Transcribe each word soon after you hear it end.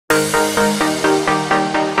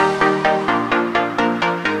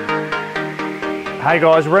Hey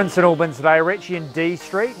guys, we're in St Albans today. We're actually in Dee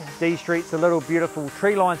Street. Dee Street's a little beautiful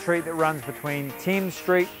tree-lined street that runs between Thames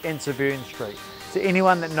Street and Severn Street. So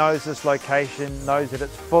anyone that knows this location knows that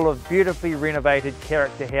it's full of beautifully renovated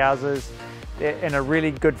character houses in a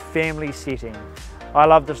really good family setting. I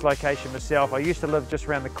love this location myself. I used to live just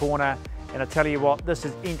around the corner, and I tell you what, this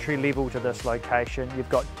is entry level to this location. You've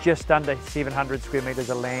got just under 700 square metres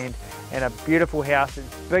of land and a beautiful house.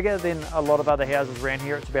 It's bigger than a lot of other houses around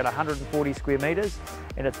here. It's about 140 square metres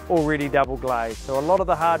and it's already double glazed. So a lot of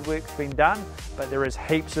the hard work's been done, but there is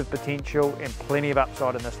heaps of potential and plenty of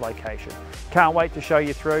upside in this location. Can't wait to show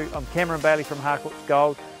you through. I'm Cameron Bailey from Harcourt's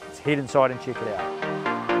Gold. Let's head inside and check it out.